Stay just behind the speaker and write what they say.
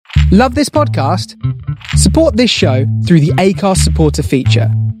Love this podcast? Support this show through the Acast supporter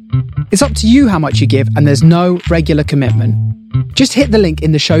feature. It's up to you how much you give, and there's no regular commitment. Just hit the link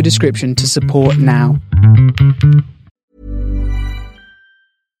in the show description to support now.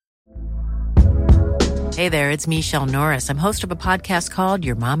 Hey there, it's Michelle Norris. I'm host of a podcast called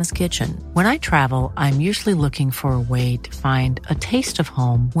Your Mama's Kitchen. When I travel, I'm usually looking for a way to find a taste of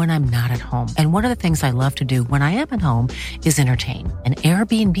home when I'm not at home. And one of the things I love to do when I am at home is entertain. And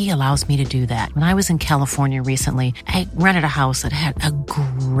Airbnb allows me to do that. When I was in California recently, I rented a house that had a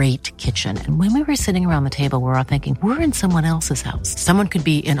great kitchen. And when we were sitting around the table, we were all thinking, we're in someone else's house. Someone could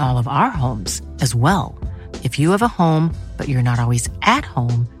be in all of our homes as well. If you have a home, but you're not always at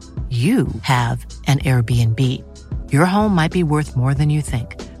home, you have an Airbnb. Your home might be worth more than you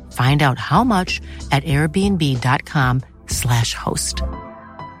think. Find out how much at airbnb.com/host.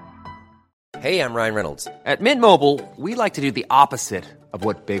 Hey, I'm Ryan Reynolds. At Mint Mobile, we like to do the opposite of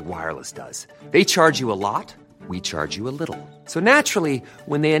what Big Wireless does. They charge you a lot, we charge you a little. So naturally,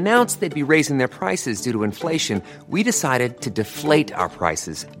 when they announced they'd be raising their prices due to inflation, we decided to deflate our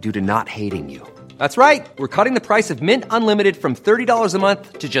prices due to not hating you. That's right. We're cutting the price of Mint Unlimited from $30 a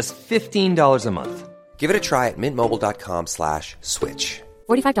month to just $15 a month. Give it a try at mintmobile.com/switch.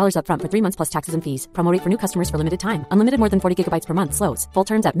 $45 up front for 3 months plus taxes and fees. Promo rate for new customers for limited time. Unlimited more than 40 gigabytes per month. Slows full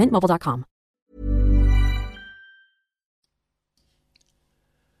terms at mintmobile.com.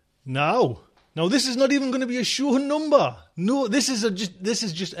 Now, this is not even going to be a show number. No, this is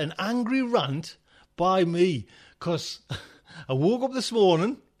just an angry rant by me, because I woke up this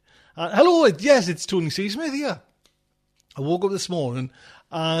morning. Hello, yes, it's Tony C. Smith here. I woke up this morning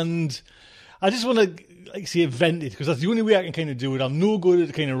and I just want to vent it, because that's the only way I can kind of do it. I'm no good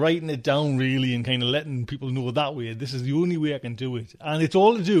at kind of writing it down really and kind of letting people know that way. This is the only way I can do it. And it's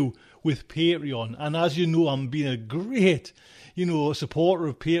all to do with Patreon. And as you know, I'm being a great, supporter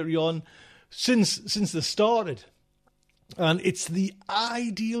of Patreon since they started. And it's the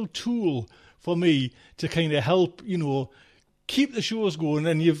ideal tool for me to kind of help, keep the shows going.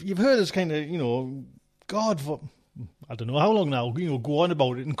 And you've heard us kind of, God, for I don't know how long now, go on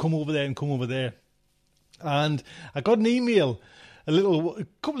about it and come over there and come over there. And I got an email a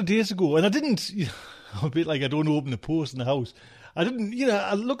couple of days ago, and I didn't, a bit like I don't open the post in the house. I didn't,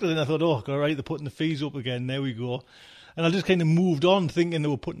 I looked at it and I thought, oh, all right, they're putting the fees up again. There we go. And I just kind of moved on thinking they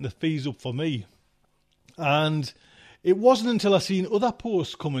were putting the fees up for me. And it wasn't until I seen other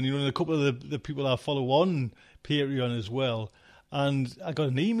posts coming, and a couple of the people I follow on Patreon as well. And I got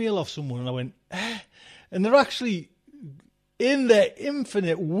an email off someone and I went, and they're actually, in their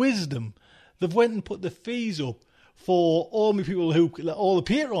infinite wisdom, they've went and put the fees up for all the people all the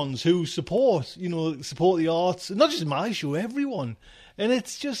patrons who support the arts, not just my show, everyone. And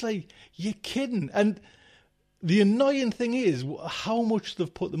it's just like, you're kidding. And the annoying thing is how much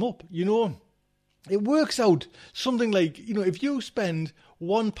they've put them up, It works out something like, if you spend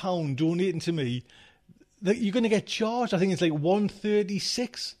 £1 donating to me, that you're going to get charged, I think it's like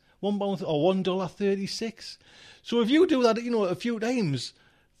 £1.36, £1 or $1.36. So if you do that, a few times,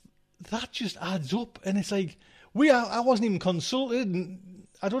 that just adds up. And it's like, I wasn't even consulted. And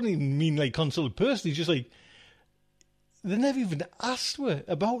I don't even mean like consulted personally, just like, they never even asked me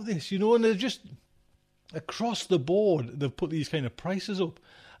about this, and they're just, across the board, they've put these kind of prices up.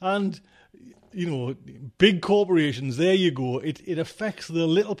 And big corporations, there you go. It affects the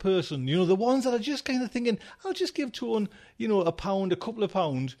little person, the ones that are just kind of thinking, I'll just give Tone, a pound, a couple of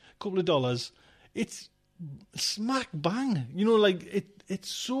pounds, a couple of dollars. It's smack bang,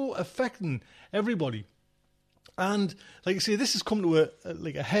 it's so affecting everybody. And like I say, this has come to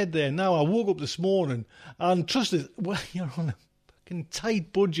a head there now. I woke up this morning and trust it, you're on a fucking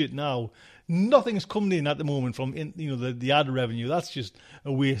tight budget now. Nothing's coming in at the moment from the ad revenue. That's just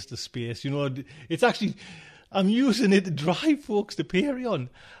a waste of space. It's actually, I'm using it to drive folks to Patreon.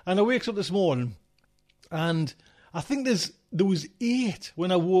 And I wakes up this morning, and I think there was 8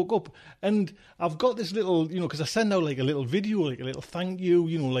 when I woke up, and I've got this little, because I send out like a little video, like a little thank you,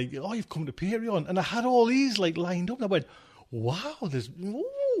 oh, you've come to Patreon, and I had all these like lined up, and I went, wow, there's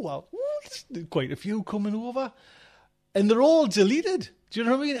quite a few coming over, and they're all deleted. Do you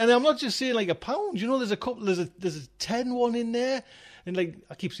know what I mean? And I'm not just saying like a pound. There's a couple. There's a 10 one in there, and like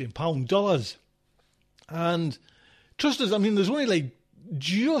I keep saying pound, dollars. And trust us, I mean, there's only like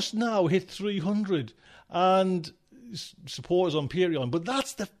just now hit 300 and supporters on Patreon, but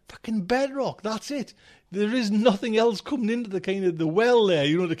that's the fucking bedrock. That's it. There is nothing else coming into the kind of the well there,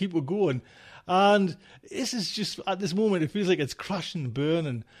 to keep it going. And this is just at this moment, it feels like it's crashing and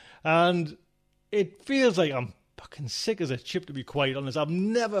burning, and it feels like I'm fucking sick as a chip, to be quite honest. I've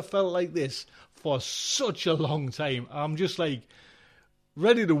never felt like this for such a long time. I'm just like,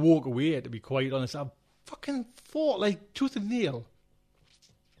 ready to walk away, to be quite honest. I fucking fought like tooth and nail.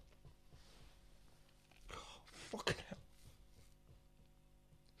 Oh, fucking hell.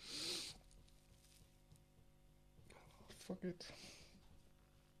 Fuck it.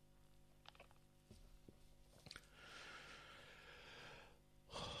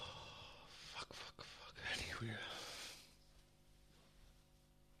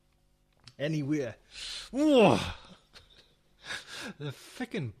 Anywhere. Oh, the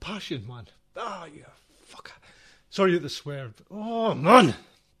fucking passion, man. Ah, you fucker. Sorry to swear. Oh, man.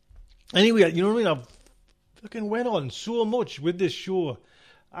 Anyway, you know what I mean? I've fucking went on so much with this show.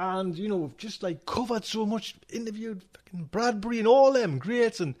 And, you know, just like covered so much, interviewed fucking Bradbury and all them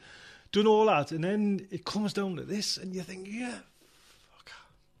greats and done all that. And then it comes down to this and you think, yeah, fuck.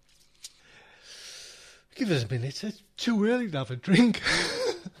 Give us a minute. It's too early to have a drink.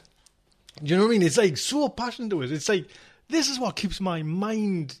 Do you know what I mean? It's like so passionate to it. It's like, this is what keeps my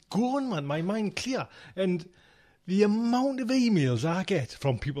mind going, man. My mind clear. And the amount of emails I get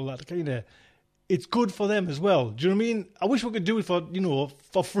from people that kind of, it's good for them as well. Do you know what I mean? I wish we could do it for, you know,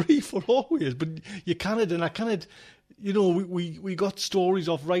 for free for always, but you cannot. And I cannot, you know, we got stories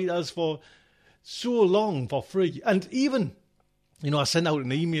of writers for so long for free. And even, you know, I sent out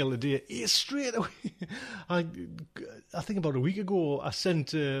an email today, straight away. I think about a week ago, I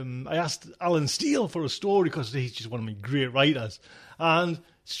asked Alan Steele for a story because he's just one of my great writers. And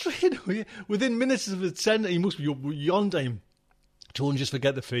straight away, within minutes of it sent, he must be on time. Don't just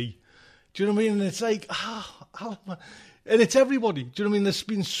forget the fee. Do you know what I mean? And it's like, Alan, and it's everybody. Do you know what I mean? There's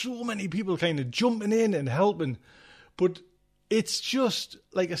been so many people kind of jumping in and helping. But it's just,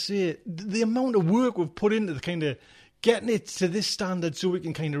 like I say, the amount of work we've put into the kind of getting it to this standard so we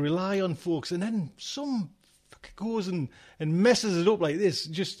can kind of rely on folks, and then some goes and messes it up like this,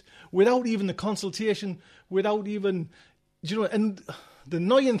 just without even the consultation, without even, you know. And the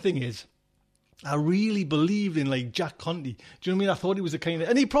annoying thing is, I really believed in like Jack Conte. Do you know what I mean? I thought he was a kind of,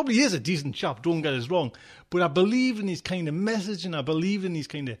 and he probably is a decent chap, don't get us wrong, but I believed in his kind of message and I believed in his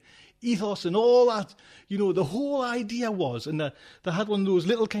kind of ethos and all that. You know, the whole idea was, and they had one of those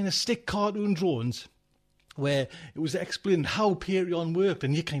little kind of stick cartoon drones where it was explaining how Patreon worked,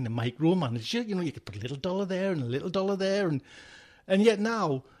 and you kind of micromanage it. You know, you could put a little dollar there and a little dollar there, and yet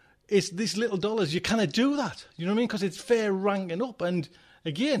now it's these little dollars. You kind of do that, you know what I mean? Because it's fair ranking up, and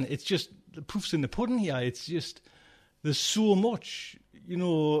again, it's just the proof's in the pudding here. It's just there's so much, you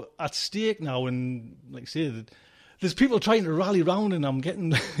know, at stake now, and like I say, there's people trying to rally round, and I'm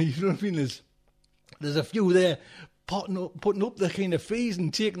getting, you know what I mean? There's a few there putting up the kind of fees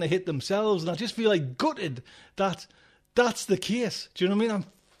and taking the hit themselves, and I just feel like gutted that that's the case. Do you know what I mean? I'm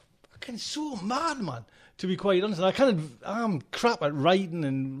fucking so mad, man, to be quite honest. I'm crap at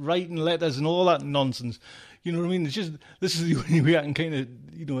writing letters and all that nonsense. You know what I mean? It's just, this is the only way I can kind of,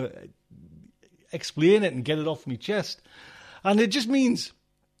 you know, explain it and get it off my chest. And it just means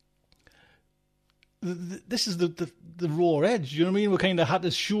this is the raw edge. You know what I mean? We kind of had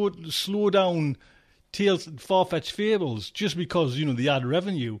to slow down Tales and Far-Fetched Fables just because, you know, they add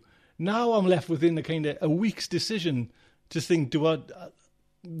revenue. Now I'm left within the kind of a week's decision to think,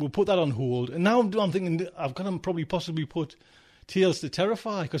 we'll put that on hold. And now I'm thinking I've got to probably possibly put Tales to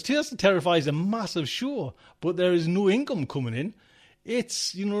Terrify, because Tales to Terrify is a massive show, but there is no income coming in.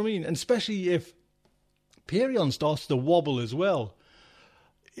 It's, you know what I mean? And especially if Patreon starts to wobble as well.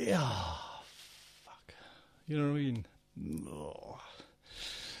 Yeah, fuck. You know what I mean? Oh.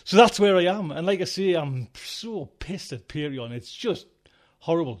 So that's where I am. And like I say, I'm so pissed at Patreon. It's just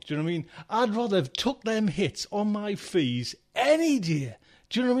horrible. Do you know what I mean? I'd rather have took them hits on my fees any day.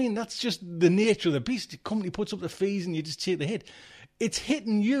 Do you know what I mean? That's just the nature of the beast. The company puts up the fees and you just take the hit. It's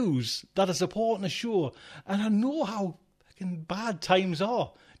hitting yous that are supporting the show. And I know how fucking bad times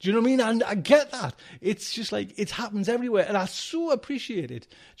are. Do you know what I mean? And I get that. It's just like, it happens everywhere. And I so appreciate it.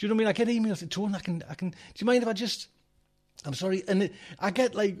 Do you know what I mean? I get emails that, Tone, I can, do you mind if I just, I'm sorry. And I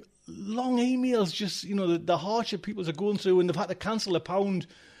get like long emails, just, you know, the hardship people are going through, and they've had to cancel £1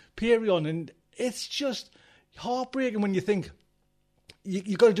 Patreon. And it's just heartbreaking when you think,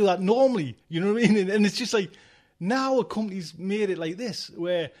 you got to do that normally, you know what I mean? And it's just like, now a company's made it like this,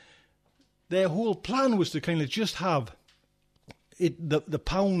 where their whole plan was to kind of just have it, the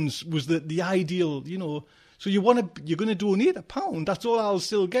pounds was the ideal, you know. So you're going to donate £1, that's all I'll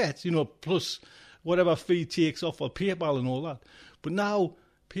still get, you know, plus whatever fee takes off for PayPal and all that. But now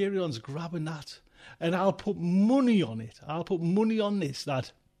Patreon's grabbing that, and I'll put money on it. I'll put money on this,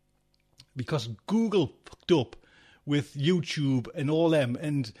 that because Google fucked up with YouTube and all them,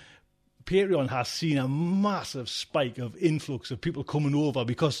 and Patreon has seen a massive spike of influx of people coming over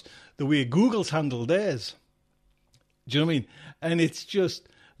because the way Google's handled theirs. Do you know what I mean? And it's just,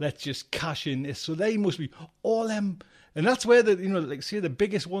 let's just cash in this. So they must be all them. And that's where like say the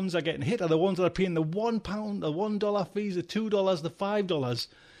biggest ones are getting hit are the ones that are paying the £1, the $1 fees, the $2, the $5.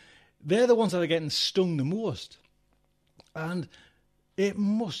 They're the ones that are getting stung the most. And it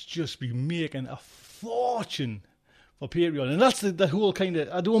must just be making a fortune for Patreon. And that's the whole kind of,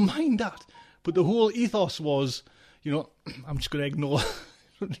 I don't mind that. But the whole ethos was, I'm just going to ignore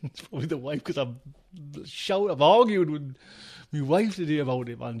it's probably the wife, because I've argued with my wife today about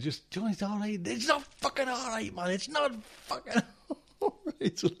it, man. Just, it's all right. It's not fucking all right, man. It's not fucking all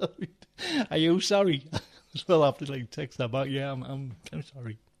right. So, are you sorry? So I'll have to text her back. Yeah, I'm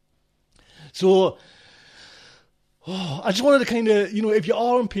sorry. So, I just wanted to kind of, if you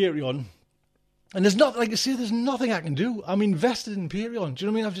are on Patreon, and there's not, like I say, there's nothing I can do. I'm invested in Patreon. Do you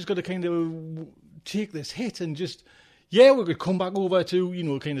know what I mean? I've just got to kind of take this hit and just, we could come back over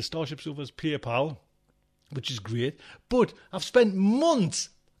to, kind of Starship Sofa's PayPal, which is great. But I've spent months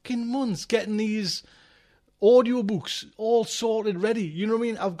getting these audiobooks all sorted, ready. You know what I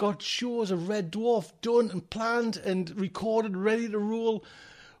mean? I've got shows of Red Dwarf done and planned and recorded, ready to roll.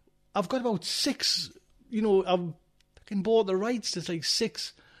 I've got about 6, I've bought the rights to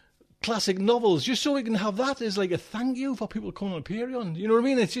 6 classic novels, just so we can have that as a thank you for people coming on Patreon. You know what I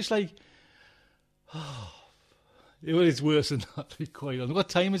mean? It's just it's worse than that, to be quite honest. What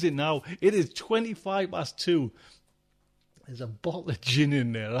time is it now? It is 2:25. There's a bottle of gin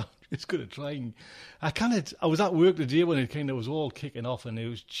in there. I'm just going to try and... I was at work today when it kind of was all kicking off, and it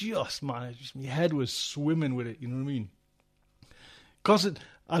was just, man, my head was swimming with it, you know what I mean? Because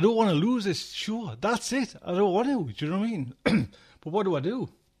I don't want to lose this show. That's it. I don't want to, do you know what I mean? But what do?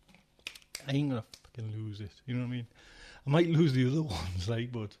 I ain't going to fucking lose it, you know what I mean? I might lose the other ones,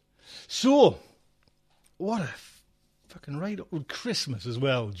 but... So, what a fucking right up with Christmas as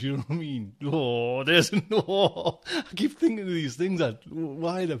well, do you know what I mean? Oh, there's no... I keep thinking of these things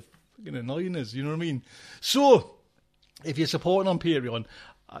why they're fucking annoying us, you know what I mean? So, if you're supporting on Patreon,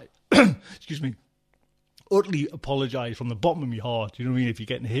 excuse me, utterly apologise from the bottom of my heart, you know what I mean? If you're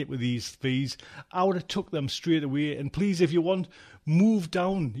getting hit with these fees, I would have took them straight away. And please, if you want, move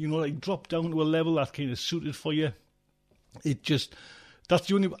down, drop down to a level that's kind of suited for you.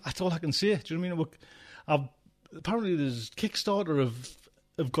 That's all I can say. Do you know what I mean? Apparently there's Kickstarter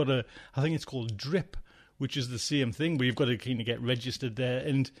have got I think it's called Drip, which is the same thing, where you've got to kind of get registered there.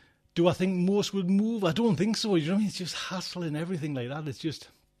 And do I think most would move? I don't think so. You know what I mean? It's just hassle and everything like that. It's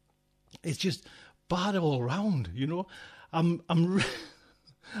just bad all round, I'm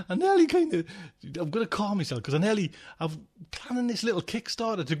nearly I'm going to calm myself, because I'm planning this little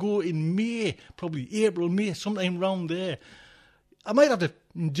Kickstarter to go in May, probably April, May, sometime round there. I might have to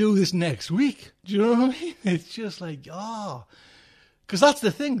do this next week. Do you know what I mean? It's just because that's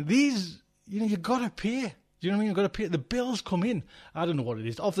the thing. These, you got to pay. Do you know what I mean? You've got to pay. The bills come in. I don't know what it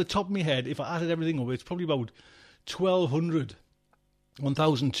is. Off the top of my head, if I added everything up, it's probably about $1,200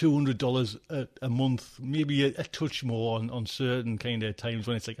 a month, maybe a touch more on certain kind of times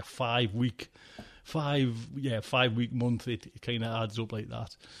when it's a 5 week month. It kind of adds up like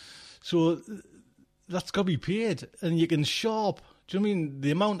that. So that's got to be paid, and you can sharp. Do you know what I mean?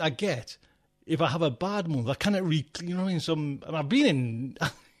 The amount I get, if I have a bad month, I cannot you know what I mean? And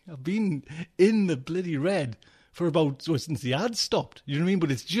I've been in the bloody red for since the ads stopped. You know what I mean?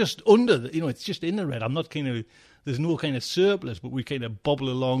 But it's just under it's just in the red. I'm not there's no kind of surplus, but we kind of bobble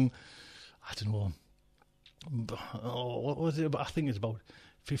along. I don't know. What was it? I think it's about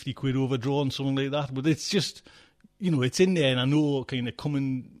 50 quid overdrawn, something like that. But it's just, it's in there, and I know kind of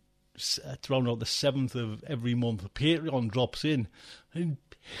coming at around about the 7th of every month, Patreon drops in. And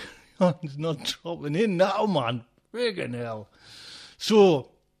Patreon's not dropping in now, man. Friggin' hell. So,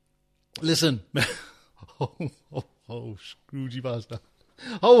 listen. Oh, Scroogey bastard.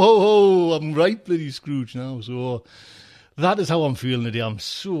 Oh, I'm right bloody Scrooge now. So that is how I'm feeling today. I'm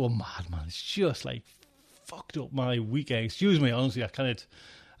so mad, man. It's just fucked up my weekend. Excuse me, honestly. I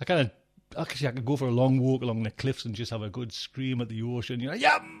could go for a long walk along the cliffs and just have a good scream at the ocean. You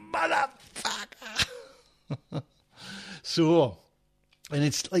motherfucker. So, and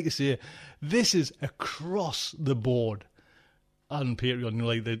it's like I say, this is across the board on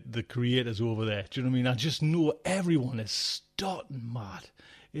Patreon, the creators over there. Do you know what I mean? I just know everyone is starting mad.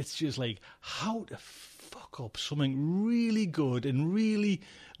 It's just how to fuck up something really good and really,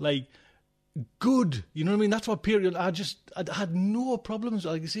 good. You know what I mean? That's what Patreon, I had no problems.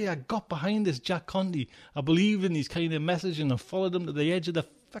 Like I say, I got behind this Jack Conte. I believed in his kind of message, and I followed him to the edge of the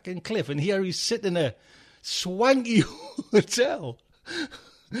fucking cliff. And here he's sitting in a swanky hotel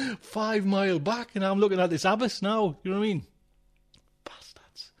 5 mile back, and I'm looking at this abyss now. You know what I mean?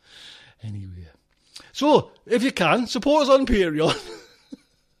 Bastards. Anyway. So, if you can, support us on Patreon.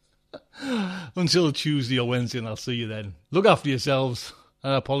 Until Tuesday or Wednesday, and I'll see you then. Look after yourselves.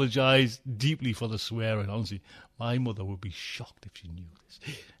 I apologise deeply for the swearing. Honestly, my mother would be shocked if she knew this.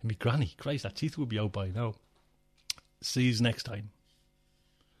 And my granny, Christ, her teeth would be out by now. See you next time.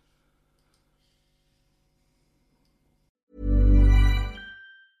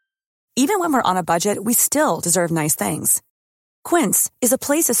 Even when we're on a budget, we still deserve nice things. Quince is a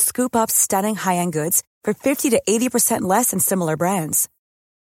place to scoop up stunning high-end goods for 50 to 80% less than similar brands.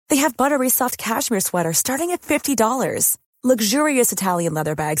 They have buttery soft cashmere sweaters starting at $50, luxurious Italian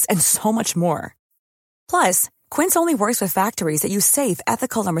leather bags, and so much more. Plus, Quince only works with factories that use safe,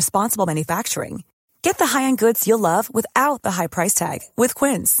 ethical, and responsible manufacturing. Get the high-end goods you'll love without the high price tag with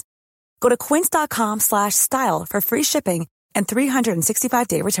Quince. Go to quince.com/style for free shipping and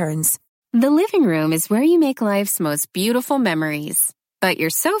 365-day returns. The living room is where you make life's most beautiful memories. But your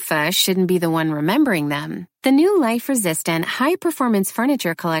sofa shouldn't be the one remembering them. The new life-resistant, high-performance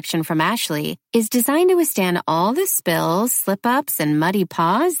furniture collection from Ashley is designed to withstand all the spills, slip-ups, and muddy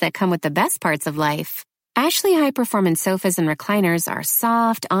paws that come with the best parts of life. Ashley high-performance sofas and recliners are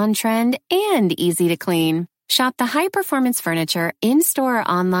soft, on-trend, and easy to clean. Shop the high-performance furniture in-store or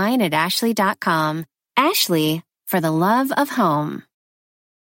online at ashley.com. Ashley, for the love of home.